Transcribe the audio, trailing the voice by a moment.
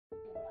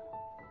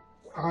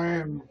I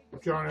am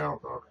John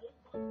Alcock,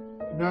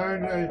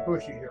 known as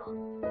Bushy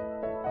John.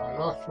 I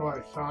lost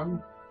my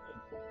son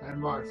and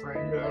my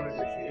friend early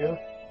this year.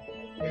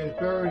 He is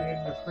buried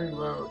in the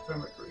Springvale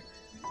Cemetery.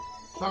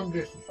 Some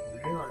distance from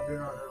here, I do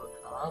not have a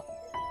car,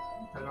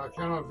 and I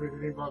cannot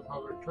visit him by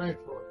public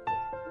transport,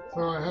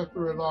 so I have to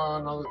rely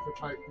on others to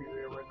take me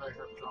there when they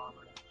have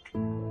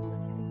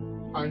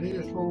time. I need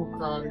a small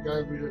car to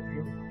go visit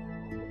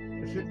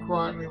him, to sit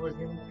quietly with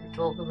him, to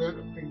talk about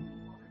the things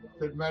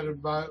that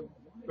mattered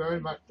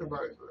very much to both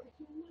of us.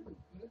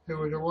 He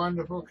was a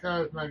wonderful,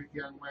 charismatic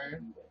young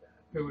man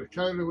who was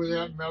totally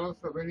without malice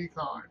of any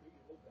kind,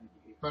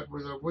 but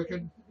with a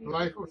wicked,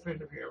 playful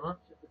sense of humour,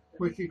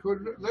 which he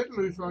could let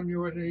loose on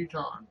you at any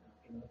time.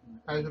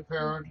 As a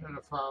parent and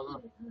a father,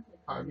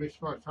 I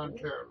miss my son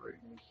terribly,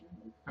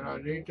 and I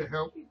need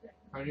help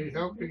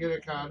to get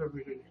a car to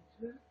visit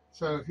him.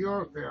 So if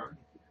you're a parent,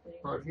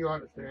 or if you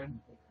understand,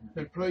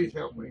 then please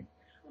help me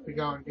to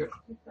go and get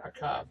a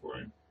car for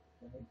him.